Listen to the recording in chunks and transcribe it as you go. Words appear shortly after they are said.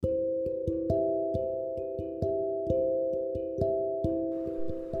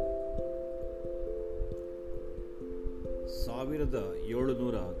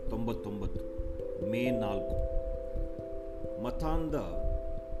ಮೇ 4 ಮತಾಂಧ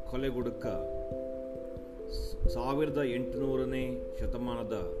ಕೊಲೆಗುಡುಕ 1800ನೇ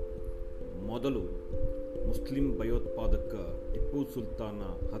ಶತಮಾನದ ಮೊದಲು ಮುಸ್ಲಿಂ ಭಯೋತ್ಪಾದಕ ಟಿಪ್ಪು ಸುಲ್ತಾನ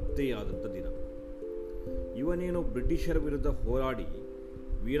ಹತ್ಯೆಯಾದಂಥ ದಿನ. ಇವನೇನು ಬ್ರಿಟಿಷರ ವಿರುದ್ಧ ಹೋರಾಡಿ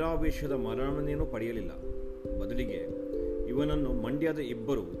ವೀರಾವೇಶದ ಮರಣನೇನೂ ಪಡೆಯಲಿಲ್ಲ. ಬದಲಿಗೆ ಇವನನ್ನು ಮಂಡ್ಯದ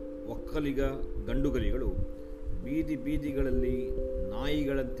ಇಬ್ಬರು ಒಕ್ಕಲಿಗ ಗಂಡುಗಲಿಗಳು ಬೀದಿ ಬೀದಿಗಳಲ್ಲಿ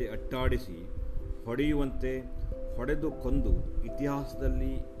ನಾಯಿಗಳಂತೆ ಅಟ್ಟಾಡಿಸಿ ಹೊಡೆಯುವಂತೆ ಹೊಡೆದು ಕೊಂದು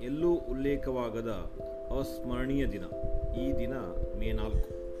ಇತಿಹಾಸದಲ್ಲಿ ಎಲ್ಲೂ ಉಲ್ಲೇಖವಾಗದ ಅಸ್ಮರಣೀಯ ದಿನ. ಈ ದಿನ ಮೇ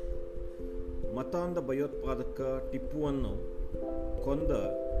 4. ಮತಾಂಧ ಭಯೋತ್ಪಾದಕ ಟಿಪ್ಪುವನ್ನು ಕೊಂದ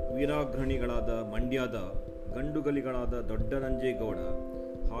ವೀರಾಗ್ರಣಿಗಳಾದ ಮಂಡ್ಯದ ಗಂಡುಗಲಿಗಳಾದ ದೊಡ್ಡನಂಜೇಗೌಡ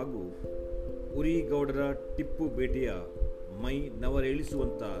ಹಾಗೂ ಉರಿಗೌಡರ ಟಿಪ್ಪು ಬೇಟೆಯ ಮೈ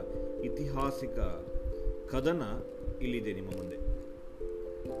ನವರೇಳಿಸುವಂಥ ಐತಿಹಾಸಿಕ ಕದನ ಇಲ್ಲಿದೆ ನಿಮ್ಮ ಮುಂದೆ.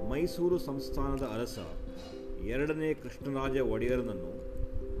 ಮೈಸೂರು ಸಂಸ್ಥಾನದ ಅರಸ 2ನೇ ಕೃಷ್ಣರಾಜ ಒಡೆಯರನನ್ನು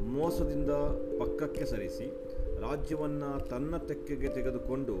ಮೋಸದಿಂದ ಪಕ್ಕಕ್ಕೆ ಸರಿಸಿ ರಾಜ್ಯವನ್ನು ತನ್ನ ತೆಕ್ಕೆಗೆ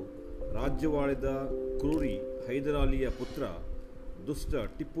ತೆಗೆದುಕೊಂಡು ರಾಜ್ಯವಾಳಿದ ಕ್ರೂರಿ ಹೈದರಾಲಿಯ ಪುತ್ರ ದುಷ್ಟ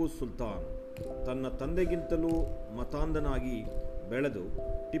ಟಿಪ್ಪು ಸುಲ್ತಾನ್ ತನ್ನ ತಂದೆಗಿಂತಲೂ ಮತಾಂಧನಾಗಿ ಬೆಳೆದು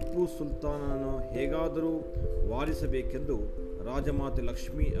ಟಿಪ್ಪು ಸುಲ್ತಾನನನ್ನು ಹೇಗಾದರೂ ವಾರಿಸಬೇಕೆಂದು ರಾಜಮಾತೆ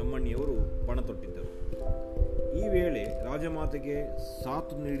ಲಕ್ಷ್ಮೀ ಅಮ್ಮಣ್ಣಿಯವರು ಪಣ ತೊಟ್ಟಿದ್ದರು. ಈ ವೇಳೆ ರಾಜಮಾತೆಗೆ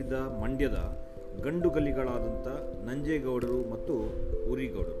ಸಾಥ್ ನೀಡಿದ ಮಂಡ್ಯದ ಗಂಡುಗಲಿಗಳಾದಂಥ ನಂಜೇಗೌಡರು ಮತ್ತು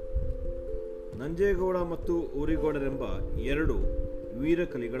ಉರಿಗೌಡರು. ನಂಜೇಗೌಡ ಮತ್ತು ಉರಿಗೌಡರೆಂಬ 2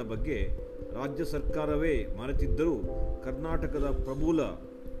 ವೀರಕಲಿಗಳ ಬಗ್ಗೆ ರಾಜ್ಯ ಸರ್ಕಾರವೇ ಮರೆತಿದ್ದರೂ ಕರ್ನಾಟಕದ ಪ್ರಬಲ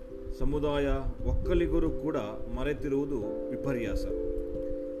ಸಮುದಾಯ ಒಕ್ಕಲಿಗರು ಕೂಡ ಮರೆತಿರುವುದು ವಿಪರ್ಯಾಸ.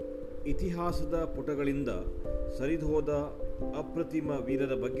 ಇತಿಹಾಸದ ಪುಟಗಳಿಂದ ಸರಿದುಹೋದ ಅಪ್ರತಿಮ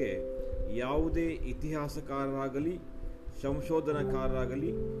ವೀರರ ಬಗ್ಗೆ ಯಾವುದೇ ಇತಿಹಾಸಕಾರರಾಗಲಿ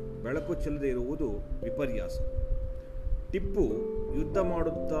ಸಂಶೋಧನಕಾರರಾಗಲಿ ಬೆಳಕು ಚೆಲ್ಲದೆ ಇರುವುದು ವಿಪರ್ಯಾಸ. ಟಿಪ್ಪು ಯುದ್ಧ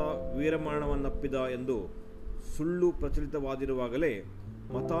ಮಾಡುತ್ತಾ ವೀರಮರಣವನ್ನಪ್ಪಿದ ಎಂದು ಸುಳ್ಳು ಪ್ರಚಲಿತವಾದಿರುವಾಗಲೇ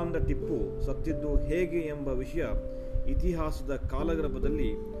ಮತಾಂಧ ಟಿಪ್ಪು ಸತ್ತಿದ್ದು ಹೇಗೆ ಎಂಬ ವಿಷಯ ಇತಿಹಾಸದ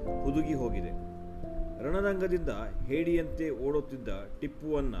ಕಾಲಗರ್ಭದಲ್ಲಿ ಹುದುಗಿ ಹೋಗಿದೆ. ರಣರಂಗದಿಂದ ಹೇಡಿಯಂತೆ ಓಡುತ್ತಿದ್ದ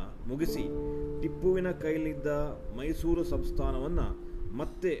ಟಿಪ್ಪುವನ್ನು ಮುಗಿಸಿ ಟಿಪ್ಪುವಿನ ಕೈಲಿದ್ದ ಮೈಸೂರು ಸಂಸ್ಥಾನವನ್ನು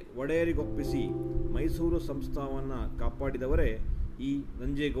ಮತ್ತೆ ಒಡೆಯರಿಗೊಪ್ಪಿಸಿ ಮೈಸೂರು ಸಂಸ್ಥಾನವನ್ನು ಕಾಪಾಡಿದವರೇ ಈ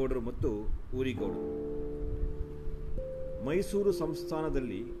ನಂಜೇಗೌಡರು ಮತ್ತು ಊರಿಗೌಡರು. ಮೈಸೂರು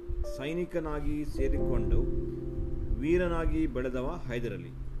ಸಂಸ್ಥಾನದಲ್ಲಿ ಸೈನಿಕನಾಗಿ ಸೇರಿಕೊಂಡು ವೀರನಾಗಿ ಬೆಳೆದವ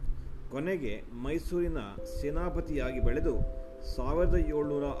ಹೈದರಾಲಿ. ಕೊನೆಗೆ ಮೈಸೂರಿನ ಸೇನಾಪತಿಯಾಗಿ ಬೆಳೆದು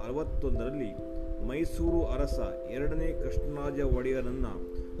 1761ರಲ್ಲಿ ಮೈಸೂರು ಅರಸ 2ನೇ ಕೃಷ್ಣರಾಜ ಒಡೆಯರನ್ನು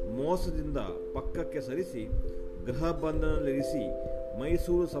ಮೋಸದಿಂದ ಪಕ್ಕಕ್ಕೆ ಸರಿಸಿ ಗೃಹ ಬಂಧನದಲ್ಲಿರಿಸಿ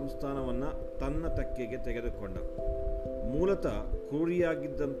ಮೈಸೂರು ಸಂಸ್ಥಾನವನ್ನು ತನ್ನ ತೆಕ್ಕೆಗೆ ತೆಗೆದುಕೊಂಡ. ಮೂಲತಃ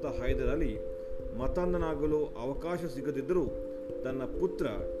ಕ್ರೂರಿಯಾಗಿದ್ದಂಥ ಹೈದರಾಲಿ ಮತಾಂಧನಾಗಲು ಅವಕಾಶ ಸಿಗದಿದ್ದರೂ ತನ್ನ ಪುತ್ರ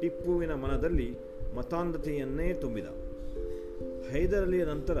ಟಿಪ್ಪುವಿನ ಮನದಲ್ಲಿ ಮತಾಂಧತೆಯನ್ನೇ ತುಂಬಿದ. ಹೈದರಾಲಿಯ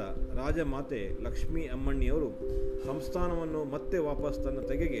ನಂತರ ರಾಜಮಾತೆ ಲಕ್ಷ್ಮೀ ಅಮ್ಮಣ್ಣಿಯವರು ಸಂಸ್ಥಾನವನ್ನು ಮತ್ತೆ ವಾಪಸ್ ತನ್ನ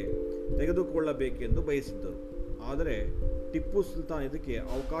ತೆಗೆಗೆ ತೆಗೆದುಕೊಳ್ಳಬೇಕೆಂದು ಬಯಸಿದ್ದರು. ಆದರೆ ಟಿಪ್ಪು ಸುಲ್ತಾನ್ ಇದಕ್ಕೆ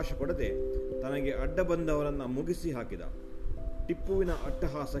ಅವಕಾಶ ಕೊಡದೆ ತನಗೆ ಅಡ್ಡ ಬಂದವರನ್ನು ಮುಗಿಸಿ ಹಾಕಿದ. ಟಿಪ್ಪುವಿನ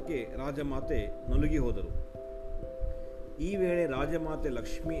ಅಟ್ಟಹಾಸಕ್ಕೆ ರಾಜಮಾತೆ ನಲುಗಿ ಹೋದರು. ಈ ವೇಳೆ ರಾಜಮಾತೆ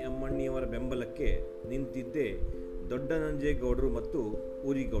ಲಕ್ಷ್ಮೀ ಅಮ್ಮಣ್ಣಿಯವರ ಬೆಂಬಲಕ್ಕೆ ನಿಂತಿದ್ದೇ ದೊಡ್ಡನಂಜೇಗೌಡರು ಮತ್ತು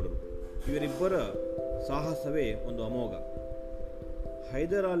ಊರಿಗೌಡರು. ಇವರಿಬ್ಬರ ಸಾಹಸವೇ ಒಂದು ಅಮೋಘ.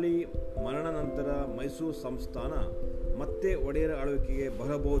 ಹೈದರಾಲಿ ಮರಣ ನಂತರ ಮೈಸೂರು ಸಂಸ್ಥಾನ ಮತ್ತೆ ಒಡೆಯರ ಆಳ್ವಿಕೆಗೆ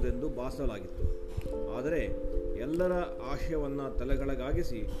ಬರಬಹುದೆಂದು ಭಾವಿಸಲಾಗಿತ್ತು. ಆದರೆ ಎಲ್ಲರ ಆಶಯವನ್ನು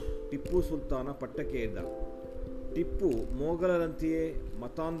ತಲೆಗಳಗಾಗಿಸಿ ಟಿಪ್ಪು ಸುಲ್ತಾನ ಪಟ್ಟಕ್ಕೆ ಏರಿದ. ಟಿಪ್ಪು ಮೊಘಲರಂತೆಯೇ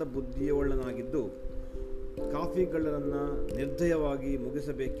ಮತಾಂಧ ಬುದ್ಧಿಯುಳ್ಳವನಾಗಿದ್ದು ಕಾಫಿಗಳನ್ನು ನಿರ್ದಯವಾಗಿ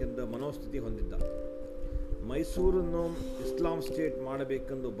ಮುಗಿಸಬೇಕೆಂದ ಮನೋಸ್ಥಿತಿ ಹೊಂದಿದ್ದ. ಮೈಸೂರನ್ನು ಇಸ್ಲಾಂ ಸ್ಟೇಟ್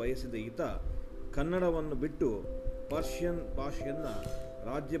ಮಾಡಬೇಕೆಂದು ಬಯಸಿದ ಈತ ಕನ್ನಡವನ್ನು ಬಿಟ್ಟು ಪರ್ಷಿಯನ್ ಭಾಷೆಯನ್ನು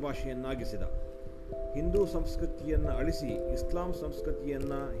ರಾಜ್ಯ ಭಾಷೆಯನ್ನಾಗಿಸಿದ. ಹಿಂದೂ ಸಂಸ್ಕೃತಿಯನ್ನು ಅಳಿಸಿ ಇಸ್ಲಾಂ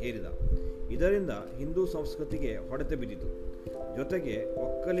ಸಂಸ್ಕೃತಿಯನ್ನು ಹೇರಿದ. ಇದರಿಂದ ಹಿಂದೂ ಸಂಸ್ಕೃತಿಗೆ ಹೊಡೆತ ಬಿದ್ದಿತು. ಜೊತೆಗೆ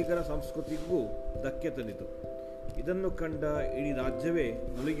ಒಕ್ಕಲಿಗರ ಸಂಸ್ಕೃತಿಗೂ ಧಕ್ಕೆ ತಂದಿತು. ಇದನ್ನು ಕಂಡ ಇಡೀ ರಾಜ್ಯವೇ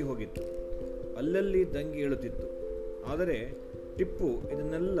ನಲುಗಿ ಹೋಗಿತ್ತು. ಅಲ್ಲಲ್ಲಿ ದಂಗೆ ಏಳುತ್ತಿತ್ತು. ಆದರೆ ಟಿಪ್ಪು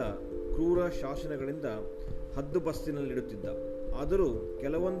ಇದನ್ನೆಲ್ಲ ಕ್ರೂರ ಶಾಸನಗಳಿಂದ ಹದ್ದುಬಸ್ತಿನಲ್ಲಿಡುತ್ತಿದ್ದ. ಆದರೂ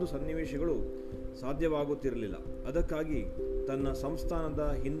ಕೆಲವೊಂದು ಸನ್ನಿವೇಶಗಳು ಸಾಧ್ಯವಾಗುತ್ತಿರಲಿಲ್ಲ. ಅದಕ್ಕಾಗಿ ತನ್ನ ಸಂಸ್ಥಾನದ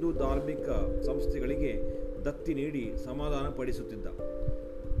ಹಿಂದೂ ಧಾರ್ಮಿಕ ಸಂಸ್ಥೆಗಳಿಗೆ ದತ್ತಿ ನೀಡಿ ಸಮಾಧಾನ ಪಡಿಸುತ್ತಿದ್ದ.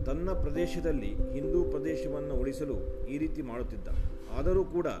 ತನ್ನ ಪ್ರದೇಶದಲ್ಲಿ ಹಿಂದೂ ಪ್ರದೇಶವನ್ನು ಉಳಿಸಲು ಈ ರೀತಿ ಮಾಡುತ್ತಿದ್ದ. ಆದರೂ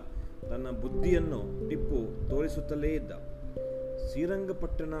ಕೂಡ ತನ್ನ ಬುದ್ಧಿಯನ್ನು ಟಿಪ್ಪು ತೋರಿಸುತ್ತಲೇ ಇದ್ದ.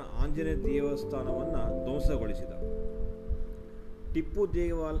 ಶ್ರೀರಂಗಪಟ್ಟಣ ಆಂಜನೇಯ ದೇವಸ್ಥಾನವನ್ನು ಧ್ವಂಸಗೊಳಿಸಿದ. ಟಿಪ್ಪು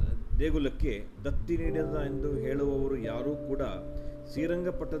ದೇಗುಲಕ್ಕೆ ದತ್ತಿ ನೀಡಿದ ಎಂದು ಹೇಳುವವರು ಯಾರೂ ಕೂಡ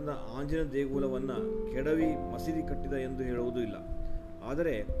ಶ್ರೀರಂಗಪಟ್ಟಣದ ಆಂಜನೇಯ ದೇಗುಲವನ್ನು ಕೆಡವಿ ಮಸೀದಿ ಕಟ್ಟಿದ ಎಂದು ಹೇಳುವುದೂ ಇಲ್ಲ.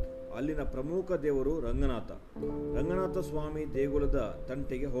 ಆದರೆ ಅಲ್ಲಿನ ಪ್ರಮುಖ ದೇವರು ರಂಗನಾಥ ಸ್ವಾಮಿ ದೇಗುಲದ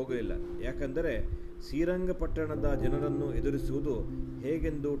ತಂಟೆಗೆ ಹೋಗಲಿಲ್ಲ. ಯಾಕೆಂದರೆ ಶ್ರೀರಂಗಪಟ್ಟಣದ ಜನರನ್ನು ಎದುರಿಸುವುದು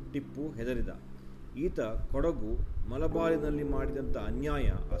ಹೇಗೆಂದು ಟಿಪ್ಪು ಹೆದರಿದ. ಈತ ಕೊಡಗು ಮಲಬಾರಿನಲ್ಲಿ ಮಾಡಿದಂಥ ಅನ್ಯಾಯ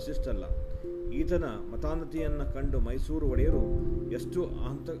ಅಷ್ಟಿಷ್ಟಲ್ಲ. ಈತನ ಮತಾಂಧತೆಯನ್ನು ಕಂಡು ಮೈಸೂರು ಒಡೆಯರು ಎಷ್ಟು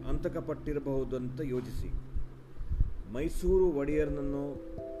ಅಂತಕಪಟ್ಟಿರಬಹುದಂತ ಯೋಚಿಸಿ. ಮೈಸೂರು ಒಡೆಯರನನ್ನು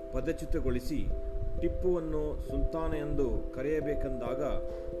ಪದಚ್ಯುತಗೊಳಿಸಿ ಟಿಪ್ಪುವನ್ನು ಸುಲ್ತಾನ ಎಂದು ಕರೆಯಬೇಕೆಂದಾಗ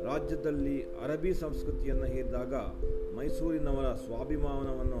ರಾಜ್ಯದಲ್ಲಿ ಅರಬ್ಬಿ ಸಂಸ್ಕೃತಿಯನ್ನು ಹೇರಿದಾಗ ಮೈಸೂರಿನವರ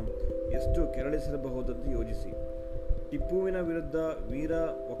ಸ್ವಾಭಿಮಾನವನ್ನು ಎಷ್ಟು ಕೆರಳಿಸಬಹುದಂತ ಯೋಚಿಸಿ. ಟಿಪ್ಪುವಿನ ವಿರುದ್ಧ ವೀರ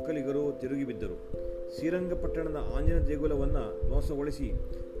ಒಕ್ಕಲಿಗರು ತಿರುಗಿಬಿದ್ದರು. ಶ್ರೀರಂಗಪಟ್ಟಣದ ಆಂಜನೇಯ ದೇಗುಲವನ್ನು ಧ್ವಂಸಗೊಳಿಸಿ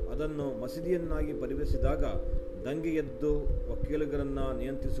ಅದನ್ನು ಮಸೀದಿಯನ್ನಾಗಿ ಪರಿವರ್ತಿಸಿದಾಗ ದಂಗೆ ಎದ್ದು ಒಕ್ಕಲಿಗರನ್ನು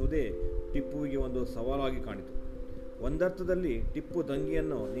ನಿಯಂತ್ರಿಸುವುದೇ ಟಿಪ್ಪುವಿಗೆ ಒಂದು ಸವಾಲಾಗಿ ಕಾಣಿತು. ಒಂದರ್ಥದಲ್ಲಿ ಟಿಪ್ಪು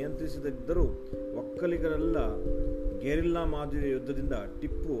ದಂಗೆಯನ್ನು ನಿಯಂತ್ರಿಸದಿದ್ದರೂ ಒಕ್ಕಲಿಗರೆಲ್ಲ ಗೆರಿಲ್ಲಾ ಮಾದರಿಯ ಯುದ್ಧದಿಂದ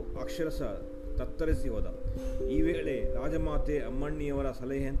ಟಿಪ್ಪು ಅಕ್ಷರಶಃ ತತ್ತರಿಸಿ ಹೋದ. ಈ ವೇಳೆ ರಾಜಮಾತೆ ಅಮ್ಮಣ್ಣಿಯವರ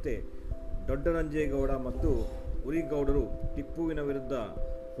ಸಲಹೆಯಂತೆ ದೊಡ್ಡರಂಜೇಗೌಡ ಮತ್ತು ಉರಿಗೌಡರು ಟಿಪ್ಪುವಿನ ವಿರುದ್ಧ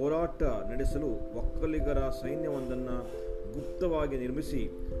ಹೋರಾಟ ನಡೆಸಲು ಒಕ್ಕಲಿಗರ ಸೈನ್ಯವೊಂದನ್ನು ಗುಪ್ತವಾಗಿ ನಿರ್ಮಿಸಿ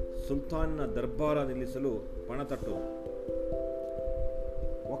ಸುಲ್ತಾನ್ನ ದರ್ಬಾರ ನಿಲ್ಲಿಸಲು ಪಣತಟ್ಟರು.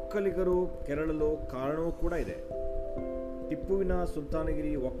 ಒಕ್ಕಲಿಗರು ಕೆರಳಲು ಕಾರಣವೂ ಕೂಡ ಇದೆ. ಟಿಪ್ಪುವಿನ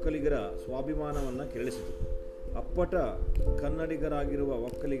ಸುಲ್ತಾನಗಿರಿ ಒಕ್ಕಲಿಗರ ಸ್ವಾಭಿಮಾನವನ್ನು ಕೆರಳಿಸಿತು. ಅಪ್ಪಟ ಕನ್ನಡಿಗರಾಗಿರುವ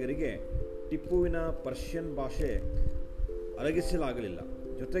ಒಕ್ಕಲಿಗರಿಗೆ ಟಿಪ್ಪುವಿನ ಪರ್ಷಿಯನ್ ಭಾಷೆ ಅರಗಿಸಲಾಗಲಿಲ್ಲ.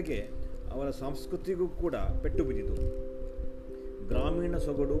 ಜೊತೆಗೆ ಅವರ ಸಂಸ್ಕೃತಿಗೂ ಕೂಡ ಪೆಟ್ಟು ಬಿದ್ದಿತು. ಗ್ರಾಮೀಣ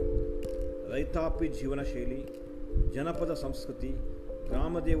ಸೊಗಡು, ರೈತಾಪಿ ಜೀವನ ಶೈಲಿ, ಜನಪದ ಸಂಸ್ಕೃತಿ,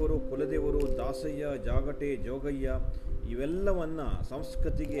 ಗ್ರಾಮದೇವರು, ಕುಲದೇವರು, ದಾಸಯ್ಯ, ಜಾಗಟೆ, ಜೋಗಯ್ಯ ಇವೆಲ್ಲವನ್ನ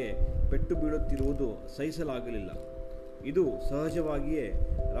ಸಂಸ್ಕೃತಿಗೆ ಪೆಟ್ಟು ಬೀಳುತ್ತಿರುವುದು ಸಹಿಸಲಾಗಲಿಲ್ಲ. ಇದು ಸಹಜವಾಗಿಯೇ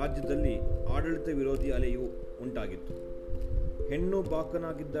ರಾಜ್ಯದಲ್ಲಿ ಆಡಳಿತ ವಿರೋಧಿ ಅಲೆಯು ಉಂಟಾಗಿತ್ತು. ಹೆಣ್ಣು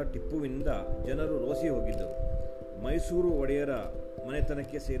ಬಾಕನಾಗಿದ್ದ ಟಿಪ್ಪುವಿನಿಂದ ಜನರು ರೋಸಿ ಹೋಗಿದ್ದರು. ಮೈಸೂರು ಒಡೆಯರ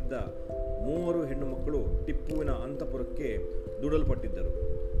ಮನೆತನಕ್ಕೆ ಸೇರಿದ 3 ಹೆಣ್ಣು ಮಕ್ಕಳು ಟಿಪ್ಪುವಿನ ಅಂತಃಪುರಕ್ಕೆ ದೂಡಲ್ಪಟ್ಟಿದ್ದರು.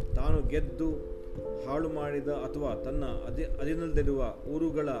 ತಾನು ಗೆದ್ದು ಹಾಳು ಮಾಡಿದ ಅಥವಾ ತನ್ನ ಅಧೀನದಲ್ಲಿರುವ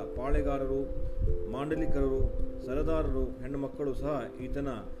ಊರುಗಳ ಪಾಳೆಗಾರರು, ಮಾಂಡಲಿಕರು, ಸರದಾರರು ಹೆಣ್ಣುಮಕ್ಕಳು ಸಹ ಈತನ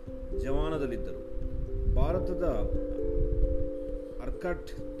ಜವಾನದಲ್ಲಿದ್ದರು. ಭಾರತದ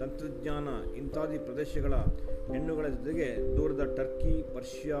ಅರ್ಕಾಟ್, ತಂತ್ರಜ್ಞಾನ ಇಂತ್ಯಾದಿ ಪ್ರದೇಶಗಳ ಹೆಣ್ಣುಗಳ ಜೊತೆಗೆ ದೂರದ ಟರ್ಕಿ,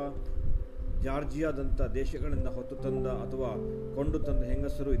 ಪರ್ಷಿಯಾ, ಜಾರ್ಜಿಯಾದಂಥ ದೇಶಗಳಿಂದ ಹೊತ್ತು ತಂದ ಅಥವಾ ಕೊಂಡು ತಂದ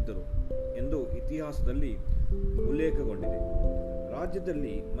ಹೆಂಗಸರು ಇದ್ದರು ಎಂದು ಇತಿಹಾಸದಲ್ಲಿ ಉಲ್ಲೇಖಗೊಂಡಿದೆ.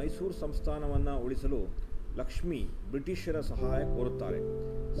 ರಾಜ್ಯದಲ್ಲಿ ಮೈಸೂರು ಸಂಸ್ಥಾನವನ್ನು ಉಳಿಸಲು ಲಕ್ಷ್ಮಿ ಬ್ರಿಟಿಷರ ಸಹಾಯ ಕೋರುತ್ತಾರೆ.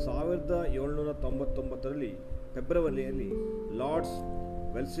 1799ರಲ್ಲಿ ಫೆಬ್ರವರಿಯಲ್ಲಿ ಲಾರ್ಡ್ಸ್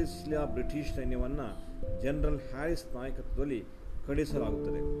ವೆಲ್ಲೆಸ್ಲಿಯ ಬ್ರಿಟಿಷ್ ಸೈನ್ಯವನ್ನು ಜನರಲ್ ಹ್ಯಾರಿಸ್ ನಾಯಕತ್ವದಲ್ಲಿ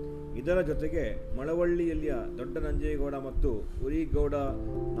ಕಳುಹಿಸಲಾಗುತ್ತದೆ. ಇದರ ಜೊತೆಗೆ ಮಳವಳ್ಳಿಯಲ್ಲಿಯ ದೊಡ್ಡನಂಜೇಗೌಡ ಮತ್ತು ಉರಿಗೌಡ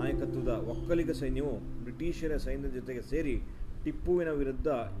ನಾಯಕತ್ವದ ಒಕ್ಕಲಿಗ ಸೈನ್ಯವು ಬ್ರಿಟಿಷರ ಸೈನ್ಯದ ಜೊತೆಗೆ ಸೇರಿ ಟಿಪ್ಪುವಿನ ವಿರುದ್ಧ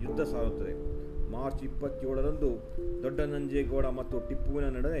ಯುದ್ಧ ಸಾರುತ್ತದೆ. ಮಾರ್ಚ್ 27ರಂದು ದೊಡ್ಡನಂಜೇಗೌಡ ಮತ್ತು ಟಿಪ್ಪುವಿನ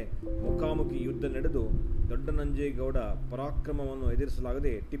ನಡುವೆ ಮುಖಾಮುಖಿ ಯುದ್ಧ ನಡೆದು ದೊಡ್ಡನಂಜೇಗೌಡ ಪರಾಕ್ರಮವನ್ನು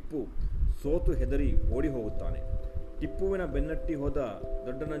ಎದುರಿಸಲಾಗದೆ ಟಿಪ್ಪು ಸೋತು ಹೆದರಿ ಓಡಿ ಹೋಗುತ್ತಾನೆ. ಟಿಪ್ಪುವಿನ ಬೆನ್ನಟ್ಟಿ ಹೋದ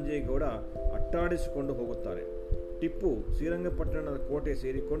ದೊಡ್ಡನಂಜೇಗೌಡ ಅಟ್ಟಾಡಿಸಿಕೊಂಡು ಹೋಗುತ್ತಾರೆ. ಟಿಪ್ಪು ಶ್ರೀರಂಗಪಟ್ಟಣದ ಕೋಟೆ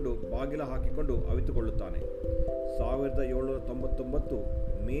ಸೇರಿಕೊಂಡು ಬಾಗಿಲ ಹಾಕಿಕೊಂಡು ಅವಿತುಕೊಳ್ಳುತ್ತಾನೆ. 1799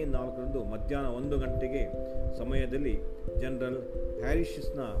 ಮೇ 4ರಂದು ಮಧ್ಯಾಹ್ನ 1 ಗಂಟೆಗೆ ಸಮಯದಲ್ಲಿ ಜನರಲ್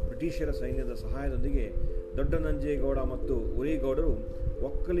ಹ್ಯಾರಿಸ್ನ ಬ್ರಿಟಿಷರ ಸೈನ್ಯದ ಸಹಾಯದೊಂದಿಗೆ ದೊಡ್ಡನಂಜೇಗೌಡ ಮತ್ತು ಉರಿಗೌಡರು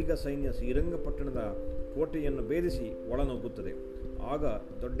ಒಕ್ಕಲಿಗ ಸೈನ್ಯ ಶ್ರೀರಂಗಪಟ್ಟಣದ ಕೋಟೆಯನ್ನು ಭೇದಿಸಿ ಒಳನುಗ್ಗುತ್ತದೆ. ಆಗ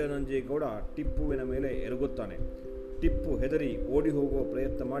ದೊಡ್ಡನಂಜೇಗೌಡ ಟಿಪ್ಪುವಿನ ಮೇಲೆ ಎರಗುತ್ತಾನೆ. ಟಿಪ್ಪು ಹೆದರಿ ಓಡಿ ಹೋಗುವ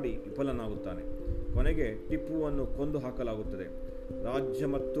ಪ್ರಯತ್ನ ಮಾಡಿ ವಿಫಲನಾಗುತ್ತಾನೆ. ಕೊನೆಗೆ ಟಿಪ್ಪುವನ್ನು ಕೊಂದು ಹಾಕಲಾಗುತ್ತದೆ. ರಾಜ್ಯ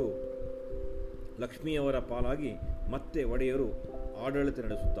ಮತ್ತು ಲಕ್ಷ್ಮಿಯವರ ಪಾಲಾಗಿ ಮತ್ತೆ ಒಡೆಯರು ಆಡಳಿತ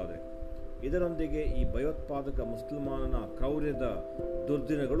ನಡೆಸುತ್ತಾರೆ. ಇದರೊಂದಿಗೆ ಈ ಭಯೋತ್ಪಾದಕ ಮುಸಲ್ಮಾನನ ಕ್ರೌರ್ಯದ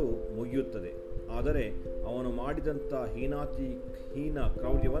ದುರ್ದಿನಗಳು ಮುಗಿಯುತ್ತದೆ. ಆದರೆ ಅವನು ಮಾಡಿದಂಥ ಹೀನ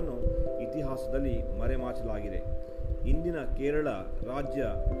ಕ್ರೌರ್ಯವನ್ನು ಇತಿಹಾಸದಲ್ಲಿ ಮರೆಮಾಚಲಾಗಿದೆ. ಇಂದಿನ ಕೇರಳ ರಾಜ್ಯ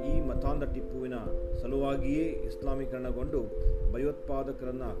ಈ ಮತಾಂಧ ಟಿಪ್ಪುವಿನ ಸಲುವಾಗಿಯೇ ಇಸ್ಲಾಮೀಕರಣಗೊಂಡು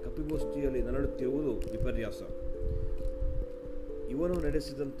ಭಯೋತ್ಪಾದಕರನ್ನು ಕಪಿಗೋಷ್ಠಿಯಲ್ಲಿ ನರಳುತ್ತಿರುವುದು ವಿಪರ್ಯಾಸ. ಇವನು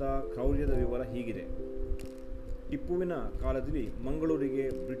ನಡೆಸಿದಂಥ ಕ್ರೌರ್ಯದ ವಿವರ ಹೀಗಿದೆ. ಟಿಪ್ಪುವಿನ ಕಾಲದಲ್ಲಿ ಮಂಗಳೂರಿಗೆ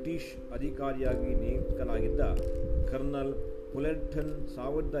ಬ್ರಿಟಿಷ್ ಅಧಿಕಾರಿಯಾಗಿ ನೇಮಕನಾಗಿದ್ದ ಕರ್ನಲ್ ಫುಲೆರ್ಟನ್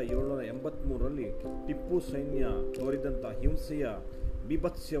 1783ರಲ್ಲಿ ಟಿಪ್ಪು ಸೈನ್ಯ ತೋರಿದಂಥ ಹಿಂಸೆಯ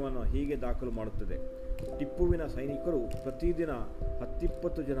ಬೀಭತ್ಸ್ಯವನ್ನು ಹೀಗೆ ದಾಖಲು ಮಾಡುತ್ತದೆ. ಟಿಪ್ಪುವಿನ ಸೈನಿಕರು ಪ್ರತಿದಿನ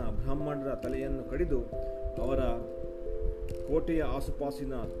 10-20 ಜನ ಬ್ರಾಹ್ಮಣರ ತಲೆಯನ್ನು ಕಡಿದು ಅವರ ಕೋಟೆಯ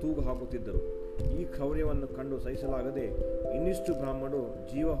ಆಸುಪಾಸಿನ ತೂಗು ಹಾಕುತ್ತಿದ್ದರು. ಈ ಕ್ರೌರ್ಯವನ್ನು ಕಂಡು ಸಹಿಸಲಾಗದೆ ಇನ್ನಿಷ್ಟು ಬ್ರಾಹ್ಮಣರು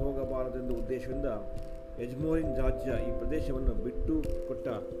ಜೀವ ಹೋಗಬಾರದೆಂದು ಉದ್ದೇಶದಿಂದ ಎಜ್ಮೋರಿನ್ ರಾಜ್ಯ ಈ ಪ್ರದೇಶವನ್ನು ಬಿಟ್ಟು ಕೊಟ್ಟ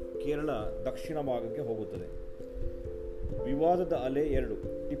ಕೇರಳ ದಕ್ಷಿಣ ಭಾಗಕ್ಕೆ ಹೋಗುತ್ತದೆ. ವಿವಾದದ ಅಲೆ 2.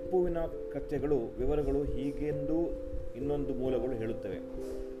 ಟಿಪ್ಪುವಿನ ಕೃತ್ಯಗಳು ವಿವರಗಳು ಹೀಗೆಂದು ಇನ್ನೊಂದು ಮೂಲಗಳು ಹೇಳುತ್ತವೆ.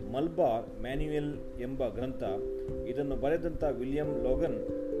 ಮಲ್ಬಾರ್ ಮ್ಯಾನ್ಯುಯಲ್ ಎಂಬ ಗ್ರಂಥ, ಇದನ್ನು ಬರೆದಂಥ ವಿಲಿಯಂ ಲೋಗನ್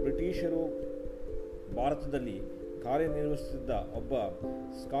ಬ್ರಿಟಿಷರು ಭಾರತದಲ್ಲಿ ಕಾರ್ಯನಿರ್ವಹಿಸುತ್ತಿದ್ದ ಒಬ್ಬ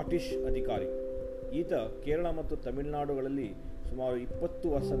ಸ್ಕಾಟಿಷ್ ಅಧಿಕಾರಿ. ಈತ ಕೇರಳ ಮತ್ತು ತಮಿಳುನಾಡುಗಳಲ್ಲಿ ಸುಮಾರು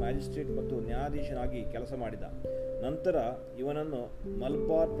 20 ವರ್ಷ ಮ್ಯಾಜಿಸ್ಟ್ರೇಟ್ ಮತ್ತು ನ್ಯಾಯಾಧೀಶನಾಗಿ ಕೆಲಸ ಮಾಡಿದ. ನಂತರ ಇವನನ್ನು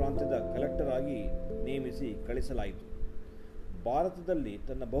ಮಲ್ಬಾರ್ ಪ್ರಾಂತ್ಯದ ಕಲೆಕ್ಟರ್ ಆಗಿ ನೇಮಿಸಿ ಕಳಿಸಲಾಯಿತು. ಭಾರತದಲ್ಲಿ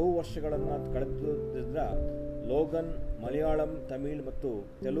ತನ್ನ ಬಹು ವರ್ಷಗಳನ್ನು ಕಳೆದುದರಿಂದ ಲೋಗನ್ ಮಲಯಾಳಂ, ತಮಿಳ್ ಮತ್ತು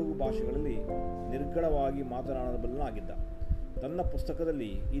ತೆಲುಗು ಭಾಷೆಗಳಲ್ಲಿ ನಿರ್ಗಳವಾಗಿ ಮಾತನಾಡಬಲ್ಲನಾಗಿದ್ದ. ತನ್ನ ಪುಸ್ತಕದಲ್ಲಿ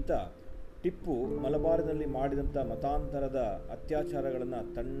ಈತ ಟಿಪ್ಪು ಮಲಬಾರಿನಲ್ಲಿ ಮಾಡಿದಂಥ ಮತಾಂತರದ ಅತ್ಯಾಚಾರಗಳನ್ನು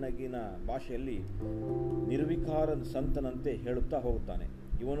ತಣ್ಣಗಿನ ಭಾಷೆಯಲ್ಲಿ ನಿರ್ವಿಕಾರ ಸಂತನಂತೆ ಹೇಳುತ್ತಾ ಹೋಗುತ್ತಾನೆ.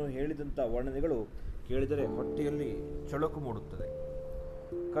 ಇವನು ಹೇಳಿದಂಥ ವರ್ಣನೆಗಳು ಕೇಳಿದರೆ ಹೊಟ್ಟೆಯಲ್ಲಿ ಚಳುಕು ಮೂಡುತ್ತದೆ.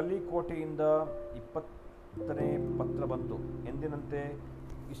 ಕಲ್ಲಿಕೋಟೆಯಿಂದ 20ನೇ ಪತ್ರ ಬಂತು. ಎಂದಿನಂತೆ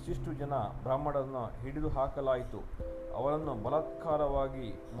ಇಷ್ಟಿಷ್ಟು ಜನ ಬ್ರಾಹ್ಮಣರನ್ನು ಹಿಡಿದು ಹಾಕಲಾಯಿತು. ಅವರನ್ನು ಬಲಾತ್ಕಾರವಾಗಿ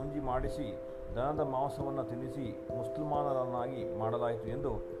ಮುಂಜಿ ಮಾಡಿಸಿ ದನದ ಮಾಂಸವನ್ನು ತಿನ್ನಿಸಿ ಮುಸಲ್ಮಾನರನ್ನಾಗಿ ಮಾಡಲಾಯಿತು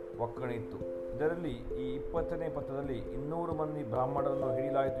ಎಂದು ಒಕ್ಕಣೆ ಇತ್ತು. ಇದರಲ್ಲಿ ಈ 20ನೇ ಪತ್ರದಲ್ಲಿ 200 ಮಂದಿ ಬ್ರಾಹ್ಮಣರನ್ನು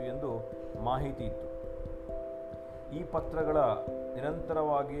ಹಿಡಿಯಲಾಯಿತು ಎಂದು ಮಾಹಿತಿ ಇತ್ತು. ಈ ಪತ್ರಗಳ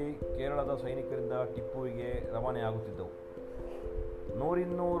ನಿರಂತರವಾಗಿ ಕೇರಳದ ಸೈನಿಕರಿಂದ ಟಿಪ್ಪುವಿಗೆ ರವಾನೆಯಾಗುತ್ತಿದ್ದವು.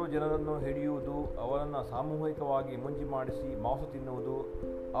 100-200 ಜನರನ್ನು ಹಿಡಿಯುವುದು, ಅವರನ್ನು ಸಾಮೂಹಿಕವಾಗಿ ಮುಂಜಿ ಮಾಡಿಸಿ ಮಾಂಸ ತಿನ್ನುವುದು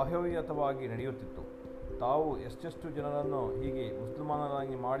ಅಹೋಯತವಾಗಿ ನಡೆಯುತ್ತಿತ್ತು. ತಾವು ಎಷ್ಟೆಷ್ಟು ಜನರನ್ನು ಹೀಗೆ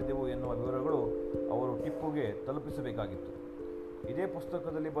ಮುಸಲ್ಮಾನರಾಗಿ ಮಾಡಿದೆವು ಎನ್ನುವ ವಿವರಗಳು ಅವರು ಟಿಪ್ಪುಗೆ ತಲುಪಿಸಬೇಕಾಗಿತ್ತು. ಇದೇ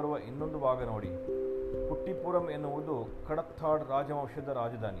ಪುಸ್ತಕದಲ್ಲಿ ಬರುವ ಇನ್ನೊಂದು ಭಾಗ ನೋಡಿ. ಕುಟ್ಟಿಪುರಂ ಎನ್ನುವುದು ಕಡತ್ತಾಡ್ ರಾಜವಂಶದ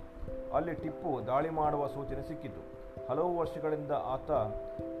ರಾಜಧಾನಿ. ಅಲ್ಲಿ ಟಿಪ್ಪು ದಾಳಿ ಮಾಡುವ ಸೂಚನೆ ಸಿಕ್ಕಿತು. ಹಲವು ವರ್ಷಗಳಿಂದ ಆತ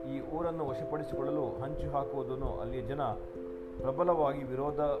ಈ ಊರನ್ನು ವಶಪಡಿಸಿಕೊಳ್ಳಲು ಹಂಚು ಹಾಕುವುದನ್ನು ಅಲ್ಲಿಯ ಜನ ಪ್ರಬಲವಾಗಿ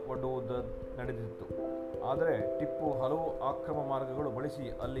ವಿರೋಧ ಒಡ್ಡುವುದು ನಡೆದಿತ್ತು. ಆದರೆ ಟಿಪ್ಪು ಹಲವು ಆಕ್ರಮ ಮಾರ್ಗಗಳು ಬಳಸಿ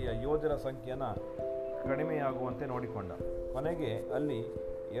ಅಲ್ಲಿಯ ಯೋಧರ ಸಂಖ್ಯೆಯನ್ನು ಕಡಿಮೆಯಾಗುವಂತೆ ನೋಡಿಕೊಂಡ. ಕೊನೆಗೆ ಅಲ್ಲಿ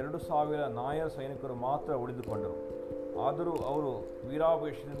 2000 ನಾಯರ್ ಸೈನಿಕರು ಮಾತ್ರ ಉಳಿದುಕೊಂಡರು. ಆದರೂ ಅವರು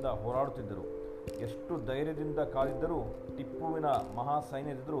ವೀರಾವೇಶದಿಂದ ಹೋರಾಡುತ್ತಿದ್ದರು. ಎಷ್ಟು ಧೈರ್ಯದಿಂದ ಕಾದಿದ್ದರೂ ಟಿಪ್ಪುವಿನ ಮಹಾ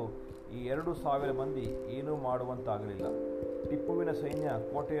ಸೈನ್ಯದಿದ್ದರೂ ಈ 2000 ಮಂದಿ ಏನೂ ಮಾಡುವಂತಾಗಲಿಲ್ಲ. ಟಿಪ್ಪುವಿನ ಸೈನ್ಯ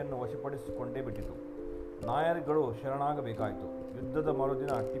ಕೋಟೆಯನ್ನು ವಶಪಡಿಸಿಕೊಂಡೇ ಬಿಟ್ಟಿತು. ನಾಯರ್ಗಳು ಶರಣಾಗಬೇಕಾಯಿತು. ಯುದ್ಧದ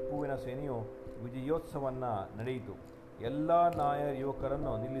ಮರುದಿನ ಟಿಪ್ಪುವಿನ ಸೇನೆಯು ವಿಜಯೋತ್ಸವವನ್ನು ನಡೆಯಿತು. ಎಲ್ಲ ನಾಯರ್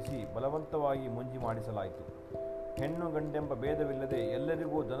ಯುವಕರನ್ನು ನಿಲ್ಲಿಸಿ ಬಲವಂತವಾಗಿ ಮುಂಜಿ ಮಾಡಿಸಲಾಯಿತು. ಹೆಣ್ಣು ಗಂಡೆಂಬ ಭೇದವಿಲ್ಲದೆ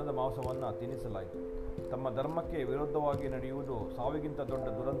ಎಲ್ಲರಿಗೂ ದನದ ಮಾಂಸವನ್ನು ತಿನ್ನಿಸಲಾಯಿತು. ತಮ್ಮ ಧರ್ಮಕ್ಕೆ ವಿರುದ್ಧವಾಗಿ ನಡೆಯುವುದು ಸಾವಿಗಿಂತ ದೊಡ್ಡ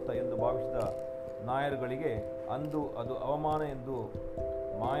ದುರಂತ ಎಂದು ಭಾವಿಸಿದ ನಾಯರ್ಗಳಿಗೆ ಅಂದು ಅದು ಅವಮಾನ ಎಂದು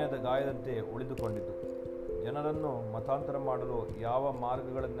ಮಾಯದ ಗಾಯದಂತೆ ಉಳಿದುಕೊಂಡಿತು. ಜನರನ್ನು ಮತಾಂತರ ಮಾಡಲು ಯಾವ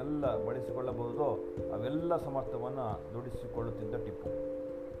ಮಾರ್ಗಗಳನ್ನೆಲ್ಲ ಬಳಸಿಕೊಳ್ಳಬಹುದೋ ಅವೆಲ್ಲ ಸಮರ್ಥವನ್ನು ದುಡಿಸಿಕೊಳ್ಳುತ್ತಿದ್ದ ಟಿಪ್ಪು.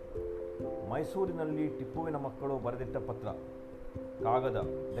 ಮೈಸೂರಿನಲ್ಲಿ ಟಿಪ್ಪುವಿನ ಮಕ್ಕಳು ಬರೆದಿಟ್ಟ ಪತ್ರ, ಕಾಗದ,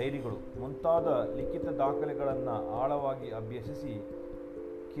 ಡೈರಿಗಳು ಮುಂತಾದ ಲಿಖಿತ ದಾಖಲೆಗಳನ್ನು ಆಳವಾಗಿ ಅಭ್ಯಸಿಸಿ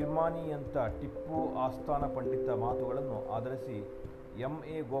ಕಿರ್ಮಾನಿಯಂಥ ಟಿಪ್ಪು ಆಸ್ಥಾನ ಪಂಡಿತ ಮಾತುಗಳನ್ನು ಆಧರಿಸಿ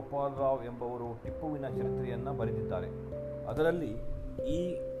ಎಂ.ಎ. ಗೋಪಾಲರಾವ್ ಎಂಬವರು ಟಿಪ್ಪುವಿನ ಚರಿತ್ರೆಯನ್ನು ಬರೆದಿದ್ದಾರೆ. ಅದರಲ್ಲಿ ಈ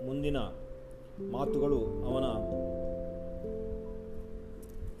ಮುಂದಿನ ಮಾತುಗಳು ಅವನ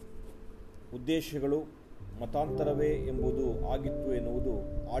ಉದ್ದೇಶಗಳು ಮತಾಂತರವೇ ಎಂಬುದು ಆಗಿತ್ತು ಎನ್ನುವುದು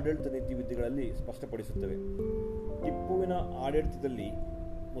ಆಡಳಿತ ನೀತಿ ವಿಧಿಗಳಲ್ಲಿ ಸ್ಪಷ್ಟಪಡಿಸುತ್ತವೆ. ಟಿಪ್ಪುವಿನ ಆಡಳಿತದಲ್ಲಿ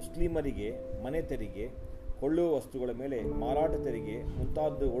ಮುಸ್ಲಿಮರಿಗೆ ಮನೆ ತೆರಿಗೆ, ಕೊಳ್ಳುವ ವಸ್ತುಗಳ ಮೇಲೆ ಮಾರಾಟ ತೆರಿಗೆ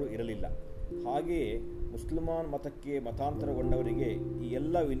ಮುಂತಾದವುಗಳು ಇರಲಿಲ್ಲ. ಹಾಗೆಯೇ ಮುಸಲ್ಮಾನ್ ಮತಕ್ಕೆ ಮತಾಂತರಗೊಂಡವರಿಗೆ ಈ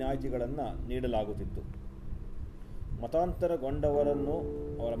ಎಲ್ಲ ವಿನಾಯಿತಿಗಳನ್ನು ನೀಡಲಾಗುತ್ತಿತ್ತು. ಮತಾಂತರಗೊಂಡವರನ್ನು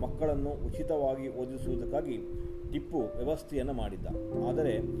ಅವರ ಮಕ್ಕಳನ್ನು ಉಚಿತವಾಗಿ ಓದಿಸುವುದಕ್ಕಾಗಿ ಟಿಪ್ಪು ವ್ಯವಸ್ಥೆಯನ್ನು ಮಾಡಿದ್ದ.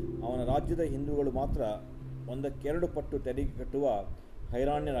 ಆದರೆ ಅವನ ರಾಜ್ಯದ ಹಿಂದೂಗಳು ಮಾತ್ರ 1-2 ಪಟ್ಟು ತೆರಿಗೆ ಕಟ್ಟುವ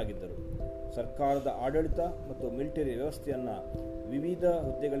ಹೈರಾಣ್ಯರಾಗಿದ್ದರು. ಸರ್ಕಾರದ ಆಡಳಿತ ಮತ್ತು ಮಿಲಿಟರಿ ವ್ಯವಸ್ಥೆಯನ್ನು ವಿವಿಧ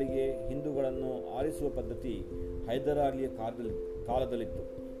ಹುದ್ದೆಗಳಿಗೆ ಹಿಂದೂಗಳನ್ನು ಆರಿಸುವ ಪದ್ಧತಿ ಹೈದರಾಲಿಯ ಕಾಲದಲ್ಲಿತ್ತು.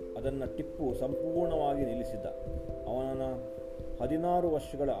 ಅದನ್ನು ಟಿಪ್ಪು ಸಂಪೂರ್ಣವಾಗಿ ನಿಲ್ಲಿಸಿದ್ದ. ಅವನ 16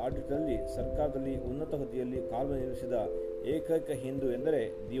 ವರ್ಷಗಳ ಆಡಳಿತದಲ್ಲಿ ಸರ್ಕಾರದಲ್ಲಿ ಉನ್ನತ ಹುದ್ದೆಯಲ್ಲಿ ಕಾರ್ಯನಿರ್ವಹಿಸಿದ ಏಕೈಕ ಹಿಂದೂ ಎಂದರೆ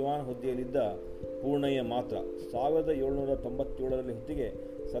ದಿವಾನ್ ಹುದ್ದೆಯಲ್ಲಿದ್ದ ಪೂರ್ಣಯ್ಯ ಮಾತ್ರ. 1797ರಲ್ಲಿ ಹೊತ್ತಿಗೆ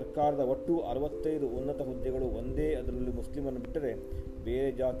ಸರ್ಕಾರದ ಒಟ್ಟು 65 ಉನ್ನತ ಹುದ್ದೆಗಳು ಒಂದೇ, ಅದರಲ್ಲಿ ಮುಸ್ಲಿಮರನ್ನು ಬಿಟ್ಟರೆ ಬೇರೆ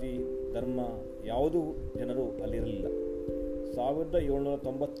ಜಾತಿ ಧರ್ಮ ಯಾವುದೂ ಜನರು ಅಲ್ಲಿರಲಿಲ್ಲ.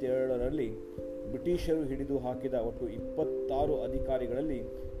 1797ರಲ್ಲಿ ಬ್ರಿಟಿಷರು ಹಿಡಿದು ಹಾಕಿದ ಒಟ್ಟು 26 ಅಧಿಕಾರಿಗಳಲ್ಲಿ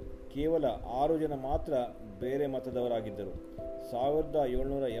ಕೇವಲ 6 ಜನ ಮಾತ್ರ ಬೇರೆ ಮತದವರಾಗಿದ್ದರು.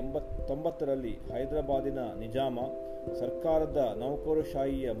 1790ರಲ್ಲಿ ಹೈದರಾಬಾದಿನ ನಿಜಾಮ ಸರ್ಕಾರದ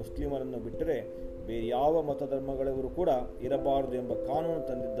ನೌಕರಶಾಹಿಯ ಮುಸ್ಲಿಮರನ್ನು ಬಿಟ್ಟರೆ ಬೇರೆ ಯಾವ ಮತಧರ್ಮಗಳವರು ಕೂಡ ಇರಬಾರದು ಎಂಬ ಕಾನೂನು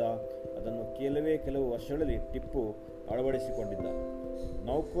ತಂದಿದ್ದ. ಅದನ್ನು ಕೆಲವು ವರ್ಷಗಳಲ್ಲಿ ಟಿಪ್ಪು ಅಳವಡಿಸಿಕೊಂಡಿದ್ದ.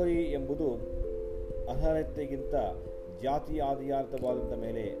 ನೌಕರಿ ಎಂಬುದು ಅರ್ಹತೆಗಿಂತ ಜಾತಿ ಆಧಾರಿತವಾದ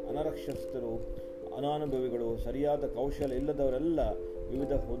ಮೇಲೆ ಅನಕ್ಷರಸ್ಥರು, ಅನಾನುಭವಿಗಳು, ಸರಿಯಾದ ಕೌಶಲ್ಯ ಇಲ್ಲದವರೆಲ್ಲ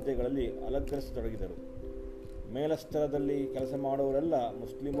ವಿವಿಧ ಹುದ್ದೆಗಳಲ್ಲಿ ಅಲಂಕರಿಸತೊಡಗಿದರು. ಮೇಲಸ್ತರದಲ್ಲಿ ಕೆಲಸ ಮಾಡುವವರೆಲ್ಲ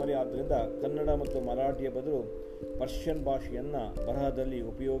ಮುಸ್ಲಿಮರೇ ಆದ್ದರಿಂದ ಕನ್ನಡ ಮತ್ತು ಮರಾಠಿಯ ಬದಲು ಪರ್ಷಿಯನ್ ಭಾಷೆಯನ್ನು ಬರಹದಲ್ಲಿ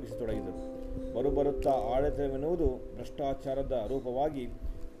ಉಪಯೋಗಿಸತೊಡಗಿದರು. ಬರುತ್ತಾ ಆಡಳಿತವೆನ್ನುವುದು ಭ್ರಷ್ಟಾಚಾರದ ರೂಪವಾಗಿ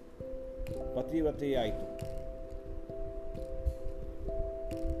ಪತಿವ್ರತೆಯಾಯಿತು.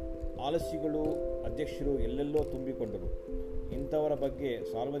 ಆಲಸಿಗಳು ಅಧ್ಯಕ್ಷರು ಎಲ್ಲೆಲ್ಲೋ ತುಂಬಿಕೊಂಡರು. ಇಂಥವರ ಬಗ್ಗೆ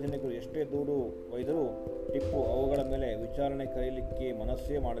ಸಾರ್ವಜನಿಕರು ಎಷ್ಟೇ ದೂರು ಒಯ್ದರೂ ಟಿಪ್ಪು ಅವುಗಳ ಮೇಲೆ ವಿಚಾರಣೆ ಕರೆಯಲಿಕ್ಕೆ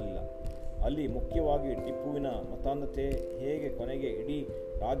ಮನಸ್ಸೇ ಮಾಡಲಿಲ್ಲ. ಅಲ್ಲಿ ಮುಖ್ಯವಾಗಿ ಟಿಪ್ಪುವಿನ ಮತಾಂಧತೆ ಹೇಗೆ ಕೊನೆಗೆ ಇಡೀ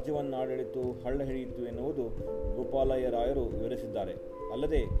ರಾಜ್ಯವನ್ನಾಡಳಿತು ಹಳ್ಳ ಹಿಡಿಯಿತು ಎನ್ನುವುದು ಗೋಪಾಲಯ್ಯರಾಯರು ವಿವರಿಸಿದ್ದಾರೆ.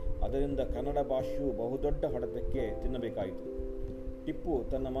 ಅಲ್ಲದೆ ಅದರಿಂದ ಕನ್ನಡ ಭಾಷೆಯು ಬಹುದೊಡ್ಡ ಹೊಡೆತಕ್ಕೆ ತಿನ್ನಬೇಕಾಯಿತು. ಟಿಪ್ಪು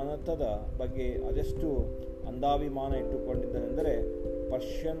ತನ್ನ ಮತದ ಬಗ್ಗೆ ಅದೆಷ್ಟು ಅಂದಾಭಿಮಾನ ಇಟ್ಟುಕೊಂಡಿದ್ದನೆಂದರೆ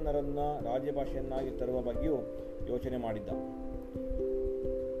ಪರ್ಷಿಯನ್ನರನ್ನು ರಾಜ್ಯಭಾಷೆಯನ್ನಾಗಿ ತರುವ ಬಗ್ಗೆಯೂ ಯೋಚನೆ ಮಾಡಿದ್ದ.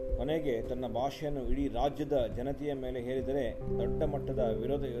 ಕೊನೆಗೆ ತನ್ನ ಭಾಷೆಯನ್ನು ಇಡೀ ರಾಜ್ಯದ ಜನತೆಯ ಮೇಲೆ ಹೇರಿದರೆ ದೊಡ್ಡ ಮಟ್ಟದ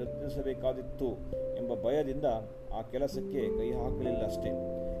ವಿರೋಧ ಎದುರಿಸಬೇಕಾದಿತ್ತು ಎಂಬ ಭಯದಿಂದ ಆ ಕೆಲಸಕ್ಕೆ ಕೈ ಹಾಕಲಿಲ್ಲಷ್ಟೇ.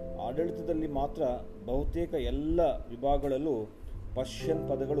 ಆಡಳಿತದಲ್ಲಿ ಮಾತ್ರ ಬಹುತೇಕ ಎಲ್ಲ ವಿಭಾಗಗಳಲ್ಲೂ ಪರ್ಷಿಯನ್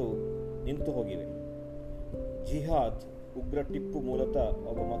ಪದಗಳು ನಿಂತು ಹೋಗಿವೆ. ಜಿಹಾದ್ ಉಗ್ರ ಟಿಪ್ಪು ಮೂಲತಃ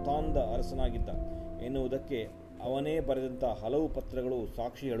ಒಬ್ಬ ಮತಾಂಧ ಅರಸನಾಗಿದ್ದ ಎನ್ನುವುದಕ್ಕೆ ಅವನೇ ಬರೆದಂಥ ಹಲವು ಪತ್ರಗಳು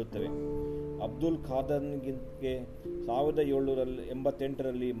ಸಾಕ್ಷಿ ಹೇಳುತ್ತವೆ. ಅಬ್ದುಲ್ ಖಾದರ್ಗೆ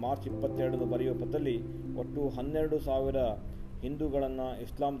 1788ರಲ್ಲಿ ಮಾರ್ಚ್ 22 ಬರೆಯುವ ಪತ್ರದಲ್ಲಿ ಒಟ್ಟು 12,000 ಹಿಂದೂಗಳನ್ನು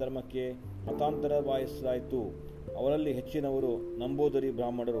ಇಸ್ಲಾಂ ಧರ್ಮಕ್ಕೆ ಮತಾಂತರವಾಗಿಸಲಾಯಿತು. ಅವರಲ್ಲಿ ಹೆಚ್ಚಿನವರು ನಂಬೂದರಿ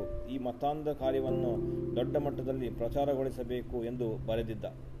ಬ್ರಾಹ್ಮಣರು. ಈ ಮತಾಂಧ ಕಾರ್ಯವನ್ನು ದೊಡ್ಡ ಮಟ್ಟದಲ್ಲಿ ಪ್ರಚಾರಗೊಳಿಸಬೇಕು ಎಂದು ಬರೆದಿದ್ದ.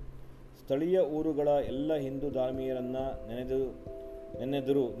 ಸ್ಥಳೀಯ ಊರುಗಳ ಎಲ್ಲ ಹಿಂದೂ ಧರ್ಮೀಯರನ್ನು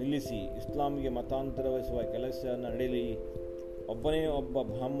ನೆನೆದರು ನಿಲ್ಲಿಸಿ ಇಸ್ಲಾಂಗೆ ಮತಾಂತರವಹಿಸುವ ಕೆಲಸ ನಡೆಯಲಿ. ಒಬ್ಬನೇ ಒಬ್ಬ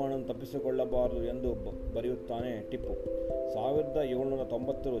ಬ್ರಾಹ್ಮಣನು ತಪ್ಪಿಸಿಕೊಳ್ಳಬಾರದು ಎಂದು ಬರೆಯುತ್ತಾನೆ ಟಿಪ್ಪು.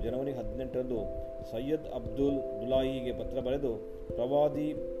 1790 ಜನವರಿ 18ರಂದು ಸೈಯದ್ ಅಬ್ದುಲ್ ದುಲಾಹಿಗೆ ಪತ್ರ ಬರೆದು ಪ್ರವಾದಿ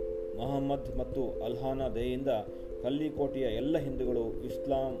ಮಹಮ್ಮದ್ ಮತ್ತು ಅಲ್ಲಾಹನ ದಯೆಯಿಂದ ಕಲ್ಲಿಕೋಟೆಯ ಎಲ್ಲ ಹಿಂದೂಗಳು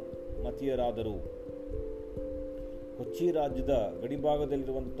ಇಸ್ಲಾಂ ಮತೀಯರಾದರು. ಕೊಚ್ಚಿ ರಾಜ್ಯದ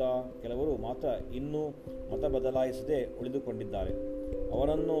ಗಡಿಭಾಗದಲ್ಲಿರುವಂಥ ಕೆಲವರು ಮಾತ್ರ ಇನ್ನೂ ಮತ ಬದಲಾಯಿಸದೆ ಉಳಿದುಕೊಂಡಿದ್ದಾರೆ.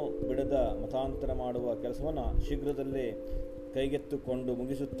 ಅವರನ್ನು ಬಿಡದ ಮತಾಂತರ ಮಾಡುವ ಕೆಲಸವನ್ನು ಶೀಘ್ರದಲ್ಲೇ ಕೈಗೆತ್ತಿಕೊಂಡು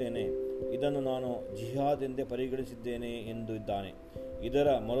ಮುಗಿಸುತ್ತೇನೆ. ಇದನ್ನು ನಾನು ಜಿಹಾದ್ ಎಂದೇ ಪರಿಗಣಿಸಿದ್ದೇನೆ ಎಂದು ಇದ್ದಾನೆ. ಇದರ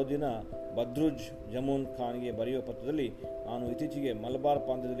ಮರುದಿನ ಬದ್ರುಜ್ ಜಮೂನ್ ಖಾನ್ಗೆ ಬರೆಯುವ ಪತ್ರದಲ್ಲಿ ನಾನು ಇತ್ತೀಚೆಗೆ ಮಲಬಾರ್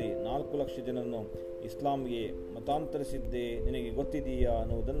ಪ್ರಾಂತ್ಯದಲ್ಲಿ 4 ಲಕ್ಷ ಜನರನ್ನು ಇಸ್ಲಾಂಗೆ ಮತಾಂತರಿಸಿದ್ದೆ, ನಿನಗೆ ಗೊತ್ತಿದೆಯಾ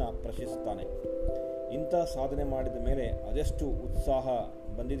ಅನ್ನುವುದನ್ನು ಪ್ರಶ್ನಿಸುತ್ತಾನೆ. ಇಂಥ ಸಾಧನೆ ಮಾಡಿದ ಮೇಲೆ ಅದೆಷ್ಟು ಉತ್ಸಾಹ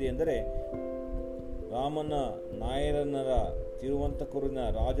ಬಂದಿದೆ ಎಂದರೆ ರಾಮನ ನಾಯರನರ ತಿರುವಂತಕೂರಿನ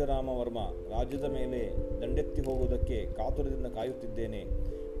ರಾಜರಾಮವರ್ಮ ರಾಜ್ಯದ ಮೇಲೆ ದಂಡೆತ್ತಿ ಹೋಗುವುದಕ್ಕೆ ಕಾತುರದಿಂದ ಕಾಯುತ್ತಿದ್ದೇನೆ.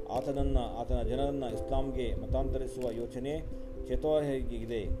 ಆತನ ಜನರನ್ನು ಇಸ್ಲಾಂಗೆ ಮತಾಂತರಿಸುವ ಯೋಚನೆ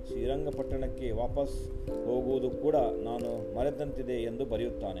ಚೇತೋಹರಿಗೆ ಶ್ರೀರಂಗಪಟ್ಟಣಕ್ಕೆ ವಾಪಸ್ ಹೋಗುವುದು ಕೂಡ ನಾನು ಮರೆತಂತಿದೆ ಎಂದು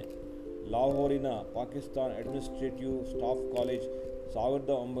ಬರೆಯುತ್ತಾನೆ. ಲಾಹೋರಿನ ಪಾಕಿಸ್ತಾನ್ ಅಡ್ಮಿನಿಸ್ಟ್ರೇಟಿವ್ ಸ್ಟಾಫ್ ಕಾಲೇಜ್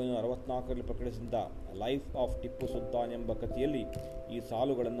 1964ರಲ್ಲಿ ಪ್ರಕಟಿಸಿದ ಲೈಫ್ ಆಫ್ ಟಿಪ್ಪು ಸುಲ್ತಾನ್ ಎಂಬ ಕೃತಿಯಲ್ಲಿ ಈ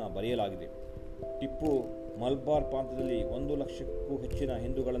ಸಾಲುಗಳನ್ನು ಬರೆಯಲಾಗಿದೆ. ಟಿಪ್ಪು ಮಲಬಾರ್ ಪ್ರಾಂತ್ಯದಲ್ಲಿ 1 ಲಕ್ಷಕ್ಕೂ ಹೆಚ್ಚಿನ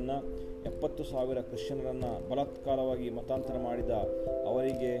ಹಿಂದೂಗಳನ್ನು 70,000 ಕ್ರಿಶ್ಚಿಯನರನ್ನು ಬಲಾತ್ಕಾರವಾಗಿ ಮತಾಂತರ ಮಾಡಿದ.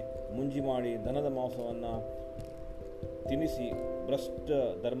 ಅವರಿಗೆ ಮುಂಜಿ ಮಾಡಿ ದನದ ಮಾಂಸವನ್ನು ತಿನ್ನಿಸಿ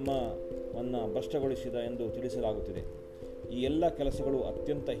ಧರ್ಮವನ್ನು ಭ್ರಷ್ಟಗೊಳಿಸಿದ ಎಂದು ತಿಳಿಸಲಾಗುತ್ತಿದೆ. ಈ ಎಲ್ಲ ಕೆಲಸಗಳು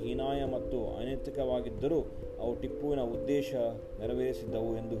ಅತ್ಯಂತ ಹೀನಾಯ ಮತ್ತು ಅನೈತಿಕವಾಗಿದ್ದರೂ ಅವು ಟಿಪ್ಪುವಿನ ಉದ್ದೇಶ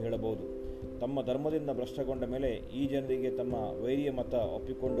ನೆರವೇರಿಸಿದ್ದವು ಎಂದು ಹೇಳಬಹುದು. ತಮ್ಮ ಧರ್ಮದಿಂದ ಭ್ರಷ್ಟಗೊಂಡ ಮೇಲೆ ಈ ಜನರಿಗೆ ತಮ್ಮ ವೈರಿಯ ಮತ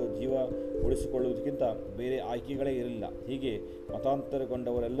ಒಪ್ಪಿಕೊಂಡು ಜೀವ ಉಳಿಸಿಕೊಳ್ಳುವುದಕ್ಕಿಂತ ಬೇರೆ ಆಯ್ಕೆಗಳೇ ಇರಲಿಲ್ಲ. ಹೀಗೆ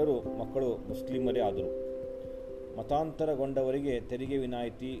ಮತಾಂತರಗೊಂಡವರೆಲ್ಲರೂ ಮಕ್ಕಳು ಮುಸ್ಲಿಮರೇ ಆದರು. ಮತಾಂತರಗೊಂಡವರಿಗೆ ತೆರಿಗೆ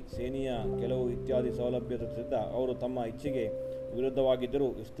ವಿನಾಯಿತಿ, ಸೇನೆಯ ಕೆಲವು ಇತ್ಯಾದಿ ಸೌಲಭ್ಯ ದೊರೆತಿದ್ದ ಅವರು ತಮ್ಮ ಇಚ್ಛೆಗೆ ವಿರುದ್ಧವಾಗಿದ್ದರೂ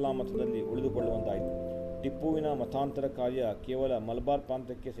ಇಸ್ಲಾಂ ಮತದಲ್ಲಿ ಉಳಿದುಕೊಳ್ಳುವಂತಾಯಿತು. ಟಿಪ್ಪುವಿನ ಮತಾಂತರ ಕಾರ್ಯ ಕೇವಲ ಮಲಬಾರ್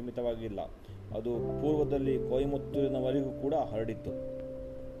ಪ್ರಾಂತ್ಯಕ್ಕೆ ಸೀಮಿತವಾಗಿಲ್ಲ, ಅದು ಪೂರ್ವದಲ್ಲಿ ಕೊಯಮತ್ತೂರಿನವರೆಗೂ ಕೂಡ ಹರಡಿತ್ತು.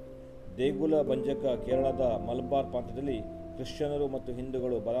 ದೇಗುಲ ಭಂಜಕ ಕೇರಳದ ಮಲಬಾರ್ ಪ್ರಾಂತ್ಯದಲ್ಲಿ ಕ್ರಿಶ್ಚಿಯನರು ಮತ್ತು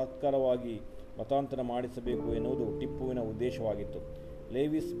ಹಿಂದೂಗಳು ಬಲಾತ್ಕಾರವಾಗಿ ಮತಾಂತರ ಮಾಡಿಸಬೇಕು ಎನ್ನುವುದು ಟಿಪ್ಪುವಿನ ಉದ್ದೇಶವಾಗಿತ್ತು.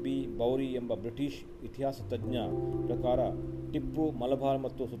 ಲೇವಿಸ್ ಬಿ ಬೌರಿ ಎಂಬ ಬ್ರಿಟಿಷ್ ಇತಿಹಾಸ ತಜ್ಞ ಪ್ರಕಾರ ಟಿಪ್ಪು ಮಲಬಾರ್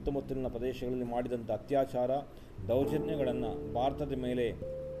ಮತ್ತು ಸುತ್ತಮುತ್ತಲಿನ ಪ್ರದೇಶಗಳಲ್ಲಿ ಮಾಡಿದಂಥ ಅತ್ಯಾಚಾರ, ದೌರ್ಜನ್ಯಗಳನ್ನು ಭಾರತದ ಮೇಲೆ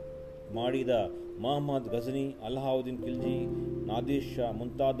ಮಾಡಿದ ಮಹಮ್ಮದ್ ಘಜ್ನಿ, ಅಲ್ಲಾವುದ್ದೀನ್ ಖಿಲ್ಜಿ, ನಾದಿರ್ ಶಾ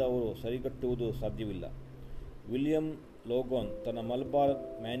ಮುಂತಾದವರು ಸರಿಗಟ್ಟುವುದು ಸಾಧ್ಯವಿಲ್ಲ. ವಿಲಿಯಂ ಲೋಗಾನ್ ತನ್ನ ಮಲಬಾರ್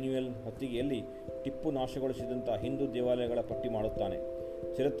ಮ್ಯಾನ್ಯುಯಲ್ ಹೊತ್ತಿಗೆಯಲ್ಲಿ ಟಿಪ್ಪು ನಾಶಗೊಳಿಸಿದಂಥ ಹಿಂದೂ ದೇವಾಲಯಗಳ ಪಟ್ಟಿ ಮಾಡುತ್ತಾನೆ.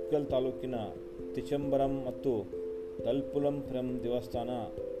 ಚಿರತ್ಕಲ್ ತಾಲೂಕಿನ ತಿಚಂಬರಂ ಮತ್ತು ತಲ್ಪುಲಂಪುರಂ ದೇವಸ್ಥಾನ,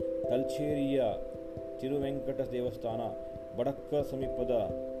 ತಲ್ಚೇರಿಯ ತಿರುವೆಂಕಟ ದೇವಸ್ಥಾನ, ಬಡಕ್ಕರ್ ಸಮೀಪದ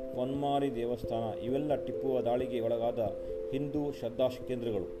ಪೊನ್ಮಾರಿ ದೇವಸ್ಥಾನ ಇವೆಲ್ಲ ಟಿಪ್ಪುವ ದಾಳಿಗೆ ಒಳಗಾದ ಹಿಂದೂ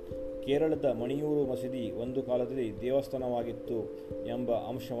ಶ್ರದ್ಧಾಕೇಂದ್ರಗಳು. ಕೇರಳದ ಮಣಿಯೂರು ಮಸೀದಿ ಒಂದು ಕಾಲದಲ್ಲಿ ದೇವಸ್ಥಾನವಾಗಿತ್ತು ಎಂಬ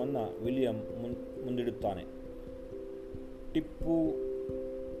ಅಂಶವನ್ನು ವಿಲಿಯಂ ಮುಂದಿಡುತ್ತಾನೆ. ಟಿಪ್ಪು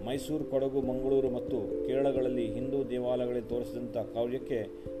ಮೈಸೂರು, ಕೊಡಗು, ಮಂಗಳೂರು ಮತ್ತು ಕೇರಳಗಳಲ್ಲಿ ಹಿಂದೂ ದೇವಾಲಯಗಳಲ್ಲಿ ತೋರಿಸಿದಂಥ ಕ್ರೌರ್ಯಕ್ಕೆ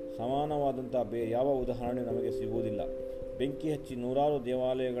ಸಮಾನವಾದಂಥ ಬೇರೆ ಯಾವ ಉದಾಹರಣೆ ನಮಗೆ ಸಿಗುವುದಿಲ್ಲ. ಬೆಂಕಿ ಹಚ್ಚಿ ನೂರಾರು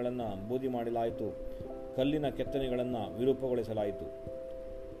ದೇವಾಲಯಗಳನ್ನು ಬೂದಿ ಮಾಡಲಾಯಿತು. ಕಲ್ಲಿನ ಕೆತ್ತನೆಗಳನ್ನು ವಿರೂಪಗೊಳಿಸಲಾಯಿತು.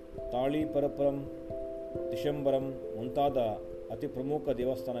 ತಾಳಿಪರಪುರಂ, ತಿಶಂಬರಂ ಮುಂತಾದ ಅತಿ ಪ್ರಮುಖ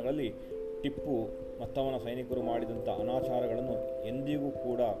ದೇವಸ್ಥಾನಗಳಲ್ಲಿ ಟಿಪ್ಪು ಮತ್ತವನ ಸೈನಿಕರು ಮಾಡಿದಂಥ ಅನಾಚಾರಗಳನ್ನು ಎಂದಿಗೂ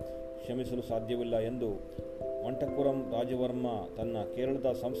ಕೂಡ ಕ್ಷಮಿಸಲು ಸಾಧ್ಯವಿಲ್ಲ ಎಂದು ವಂಟಕುರಂ ರಾಜವರ್ಮ ತನ್ನ ಕೇರಳದ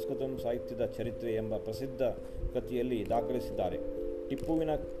ಸಂಸ್ಕೃತಂ ಸಾಹಿತ್ಯದ ಚರಿತ್ರೆ ಎಂಬ ಪ್ರಸಿದ್ಧ ಕೃತಿಯಲ್ಲಿ ದಾಖಲಿಸಿದ್ದಾರೆ.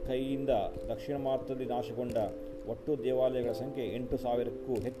 ಟಿಪ್ಪುವಿನ ಕೈಯಿಂದ ದಕ್ಷಿಣ ಭಾರತದಲ್ಲಿ ನಾಶಗೊಂಡ ಒಟ್ಟು ದೇವಾಲಯಗಳ ಸಂಖ್ಯೆ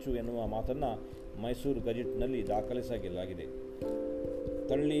 8,000ಕ್ಕೂ ಹೆಚ್ಚು ಎನ್ನುವ ಮಾತನ್ನು ಮೈಸೂರು ಗೆಜೆಟ್ನಲ್ಲಿ ದಾಖಲಿಸಲಾಗಿದೆ.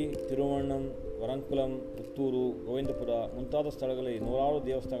 ತಳ್ಳಿ, ತಿರುವಣ್ಣಂ, ವರಂಕುಲಂ, ಪುತ್ತೂರು, ಗೋವಿಂದಪುರ ಮುಂತಾದ ಸ್ಥಳಗಳಲ್ಲಿ ನೂರಾರು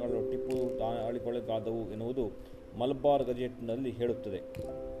ದೇವಸ್ಥಾನಗಳು ಟಿಪ್ಪು ದಾಳಿಗೊಳಗಾದವು ಎನ್ನುವುದು ಮಲಬಾರ್ ಗೆಜೆಟ್ನಲ್ಲಿ ಹೇಳುತ್ತದೆ.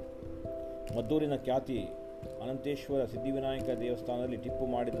 ಮದ್ದೂರಿನ ಖ್ಯಾತಿ ಅನಂತೇಶ್ವರ ಸಿದ್ಧಿವಿನಾಯಕ ದೇವಸ್ಥಾನದಲ್ಲಿ ಟಿಪ್ಪು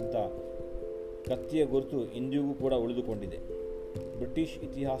ಮಾಡಿದಂಥ ಕತ್ತಿಯ ಗುರುತು ಇಂದಿಗೂ ಕೂಡ ಉಳಿದುಕೊಂಡಿದೆ. ಬ್ರಿಟಿಷ್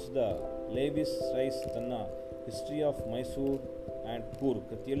ಇತಿಹಾಸದ ಲೇವಿಸ್ ರೈಸ್ ತನ್ನ history of Mysore and Coorg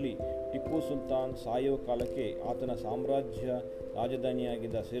ಕೃತಿಯಲ್ಲಿ ಟಿಪ್ಪು ಸುಲ್ತಾನ್ ಸಾಯುವ ಕಾಲಕ್ಕೆ ಆತನ ಸಾಮ್ರಾಜ್ಯ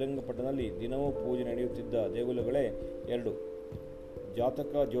ರಾಜಧಾನಿಯಾಗಿದ್ದ ಶ್ರೀರಂಗಪಟ್ಟಣದಲ್ಲಿ ದಿನವೂ ಪೂಜೆ ನಡೆಯುತ್ತಿದ್ದ ದೇಗುಲಗಳೇ 2.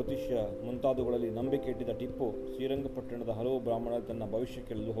 ಜಾತಕ, ಜ್ಯೋತಿಷ್ಯ ಮುಂತಾದವುಗಳಲ್ಲಿ ನಂಬಿಕೆ ಇಟ್ಟಿದ್ದ ಟಿಪ್ಪು ಶ್ರೀರಂಗಪಟ್ಟಣದ ಹಲವು ಬ್ರಾಹ್ಮಣರು ತನ್ನ ಭವಿಷ್ಯ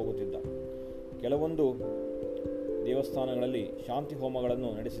ಕೇಳಲು ಹೋಗುತ್ತಿದ್ದ. ಕೆಲವೊಂದು ದೇವಸ್ಥಾನಗಳಲ್ಲಿ ಶಾಂತಿ ಹೋಮಗಳನ್ನು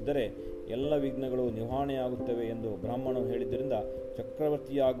ನಡೆಸಿದರೆ ಎಲ್ಲ ವಿಘ್ನಗಳು ನಿವಾರಣೆಯಾಗುತ್ತವೆ ಎಂದು ಬ್ರಾಹ್ಮಣರು ಹೇಳಿದ್ದರಿಂದ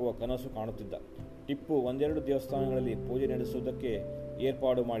ಚಕ್ರವರ್ತಿಯಾಗುವ ಕನಸು ಕಾಣುತ್ತಿದ್ದ. ಟಿಪ್ಪು ಒಂದೆರಡು ದೇವಸ್ಥಾನಗಳಲ್ಲಿ ಪೂಜೆ ನಡೆಸುವುದಕ್ಕೆ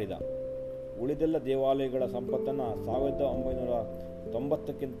ಏರ್ಪಾಡು ಮಾಡಿದ. ಉಳಿದೆಲ್ಲ ದೇವಾಲಯಗಳ ಸಂಪತ್ತನ್ನು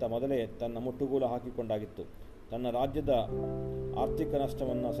 1990ಕ್ಕಿಂತ ಮೊದಲೇ ತನ್ನ ಮುಟ್ಟುಗೋಲು ಹಾಕಿಕೊಂಡಾಗಿತ್ತು. ತನ್ನ ರಾಜ್ಯದ ಆರ್ಥಿಕ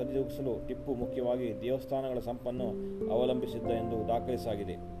ನಷ್ಟವನ್ನು ಸರಿದೂಗಿಸಲು ಟಿಪ್ಪು ಮುಖ್ಯವಾಗಿ ದೇವಸ್ಥಾನಗಳ ಸಂಪನ್ನು ಅವಲಂಬಿಸಿದ್ದ ಎಂದು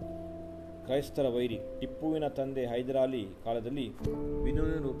ದಾಖಲಿಸಲಾಗಿದೆ. ಕ್ರೈಸ್ತರ ವೈರಿ ಟಿಪ್ಪುವಿನ ತಂದೆ ಹೈದರಾಲಿ ಕಾಲದಲ್ಲಿ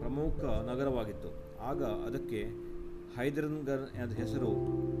ಬಿದನೂರು ಪ್ರಮುಖ ನಗರವಾಗಿತ್ತು. ಆಗ ಅದಕ್ಕೆ ಹೈದರ್ಗರ್ ಎಂಬ ಹೆಸರು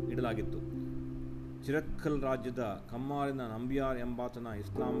ಇಡಲಾಗಿತ್ತು. ಚಿರಕ್ಕಲ್ ರಾಜ್ಯದ ಕಮ್ಮಾರಿನ ನಂಬಿಯಾರ್ ಎಂಬಾತನ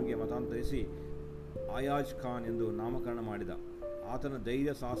ಇಸ್ಲಾಂಗೆ ಮತಾಂತರಿಸಿ ಆಯಾಜ್ ಖಾನ್ ಎಂದು ನಾಮಕರಣ ಮಾಡಿದ. ಆತನ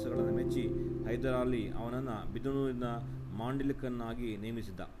ಧೈರ್ಯ ಸಾಹಸಗಳನ್ನು ಮೆಚ್ಚಿ ಹೈದರಾಲಿ ಅವನನ್ನು ಬಿದನೂರಿನ ಮಾಂಡಲಿಕನ್ನಾಗಿ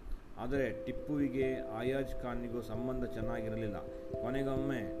ನೇಮಿಸಿದ್ದ. ಆದರೆ ಟಿಪ್ಪುವಿಗೆ ಆಯಾಜ್ ಖಾನ್ನಿಗೂ ಸಂಬಂಧ ಚೆನ್ನಾಗಿರಲಿಲ್ಲ.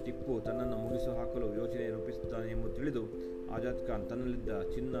 ಕೊನೆಗೊಮ್ಮೆ ಟಿಪ್ಪು ತನ್ನನ್ನು ಮುಗಿಸು ಹಾಕಲು ಯೋಚನೆ ರೂಪಿಸುತ್ತಾನೆ ಎಂಬುದು ತಿಳಿದು ಆಜಾದ್ ಖಾನ್ ತನ್ನಲ್ಲಿದ್ದ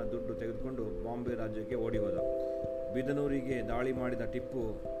ಚಿನ್ನ, ದುಡ್ಡು ತೆಗೆದುಕೊಂಡು ಬಾಂಬೆ ರಾಜ್ಯಕ್ಕೆ ಓಡಿಹೋದ. ಬಿದನೂರಿಗೆ ದಾಳಿ ಮಾಡಿದ ಟಿಪ್ಪು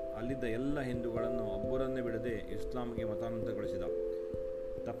ಅಲ್ಲಿದ್ದ ಎಲ್ಲ ಹಿಂದೂಗಳನ್ನು ಒಬ್ಬರನ್ನೇ ಬಿಡದೆ ಇಸ್ಲಾಂಗೆ ಮತಾಂತರಗೊಳಿಸಿದ.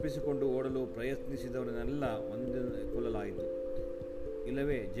 ತಪ್ಪಿಸಿಕೊಂಡು ಓಡಲು ಪ್ರಯತ್ನಿಸಿದವರನ್ನೆಲ್ಲ ಒಂದೇ ಕೊಲ್ಲಲಾಯಿತು,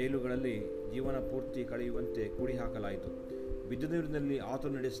 ಇಲ್ಲವೇ ಜೈಲುಗಳಲ್ಲಿ ಜೀವನ ಪೂರ್ತಿ ಕಳೆಯುವಂತೆ ಕೂಡಿ ಹಾಕಲಾಯಿತು. ಬಿದನೂರಿನಲ್ಲಿ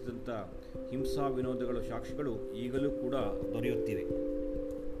ಆತನು ನಡೆಸಿದಂಥ ಹಿಂಸಾ ವಿನೋದಗಳ ಸಾಕ್ಷಿಗಳು ಈಗಲೂ ಕೂಡ ದೊರೆಯುತ್ತಿವೆ.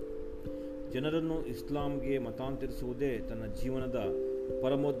 ಜನರನ್ನು ಇಸ್ಲಾಂಗೆ ಮತಾಂತರಿಸುವುದೇ ತನ್ನ ಜೀವನದ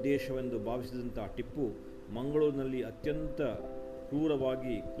ಪರಮೋದ್ದೇಶವೆಂದು ಭಾವಿಸಿದಂಥ ಟಿಪ್ಪು ಮಂಗಳೂರಿನಲ್ಲಿ ಅತ್ಯಂತ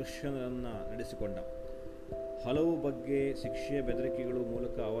ಕ್ರೂರವಾಗಿ ಕ್ರಿಶ್ಚಿಯನರನ್ನು ನಡೆಸಿಕೊಂಡ. ಹಲವು ಬಗ್ಗೆ ಶಿಕ್ಷೆ, ಬೆದರಿಕೆಗಳ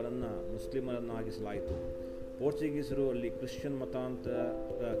ಮೂಲಕ ಅವರನ್ನು ಮುಸ್ಲಿಮರನ್ನಾಗಿಸಲಾಯಿತು. ಪೋರ್ಚುಗೀಸರು ಅಲ್ಲಿ ಕ್ರಿಶ್ಚಿಯನ್ ಮತಾಂತರ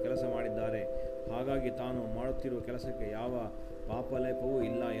ಕೆಲಸ ಮಾಡಿದ್ದಾರೆ, ಹಾಗಾಗಿ ತಾನು ಮಾಡುತ್ತಿರುವ ಕೆಲಸಕ್ಕೆ ಯಾವ ಪಾಪಲೇಪವೂ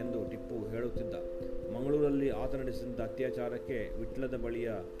ಇಲ್ಲ ಎಂದು ಟಿಪ್ಪು ಹೇಳುತ್ತಿದ್ದ. ಮಂಗಳೂರಲ್ಲಿ ಆತ ನಡೆಸಿದಂಥ ಅತ್ಯಾಚಾರಕ್ಕೆ ವಿಟ್ಲದ ಬಳಿಯ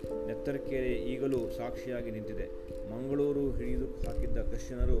ನೆತ್ತರಕೆರೆ ಈಗಲೂ ಸಾಕ್ಷಿಯಾಗಿ ನಿಂತಿದೆ. ಮಂಗಳೂರು ಹಿಡಿದು ಹಾಕಿದ್ದ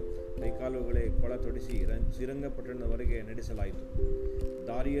ಕ್ರಿಶ್ಚಿಯನರು ಕೈಕಾಲುಗಳೇ ಕೊಳ ತೊಡಿಸಿ ಶ್ರೀರಂಗಪಟ್ಟಣದವರೆಗೆ ನಡೆಸಲಾಯಿತು.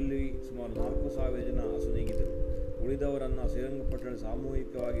 ದಾರಿಯಲ್ಲಿ ಸುಮಾರು 4,000 ಜನ ಅಸುನೀಗಿದ್ದರು. ಉಳಿದವರನ್ನು ಶ್ರೀರಂಗಪಟ್ಟಣ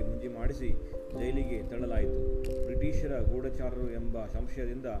ಸಾಮೂಹಿಕವಾಗಿ ಮುಂಜಿ ಮಾಡಿಸಿ ಜೈಲಿಗೆ ತಳ್ಳಲಾಯಿತು. ಬ್ರಿಟಿಷರ ಗೂಢಚಾರರು ಎಂಬ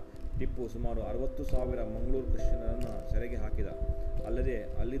ಸಂಶಯದಿಂದ ಟಿಪ್ಪು ಸುಮಾರು 60,000 ಮಂಗಳೂರು ಕ್ರಿಶ್ಚಿಯನರನ್ನು ಸೆರೆಗೆ ಹಾಕಿದ. ಅಲ್ಲದೆ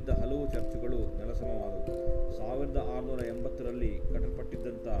ಅಲ್ಲಿದ್ದ ಹಲವು ಚರ್ಚುಗಳು ನೆಲಸಮವಾದವು. 1680ರಲ್ಲಿ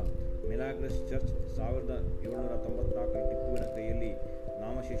ಕಟ್ಟಲ್ಪಟ್ಟಿದ್ದಂಥ ಮಿಲಾಗ್ರೆಸ್ ಚರ್ಚ್ 1794 ಟಿಪ್ಪುವಿನ ಕೈಯಲ್ಲಿ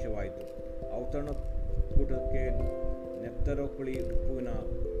ನಾಮಶೇಷವಾಯಿತು. ಔತಣಕೂಟಕ್ಕೆ ನೆತ್ತರಕುಳಿ ಟಿಪ್ಪುವಿನ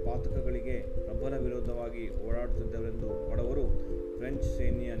ಪಾತಕಗಳಿಗೆ ಪ್ರಬಲ ವಿರೋಧವಾಗಿ ಓಡಾಡುತ್ತಿದ್ದವರೆಂದು ಬಡವರು ಫ್ರೆಂಚ್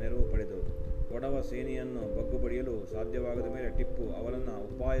ಸೈನ್ಯ ನೆರವು ಪಡೆದರು. ಕೊಡವ ಸೇನೆಯನ್ನು ಬಗ್ಗುಬಡಿಯಲು ಸಾಧ್ಯವಾಗದ ಮೇಲೆ ಟಿಪ್ಪು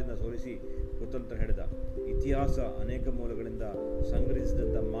ಅವರನ್ನು ಉಪಾಯದಿಂದ ಸೋಲಿಸಿ ಕುತಂತ್ರ ಹಿಡಿದ. ಇತಿಹಾಸ ಅನೇಕ ಮೂಲಗಳಿಂದ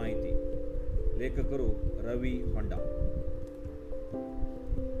ಸಂಗ್ರಹಿಸಿದಂಥ ಮಾಹಿತಿ. ಲೇಖಕರು ರವಿ ಹೊಂಡ.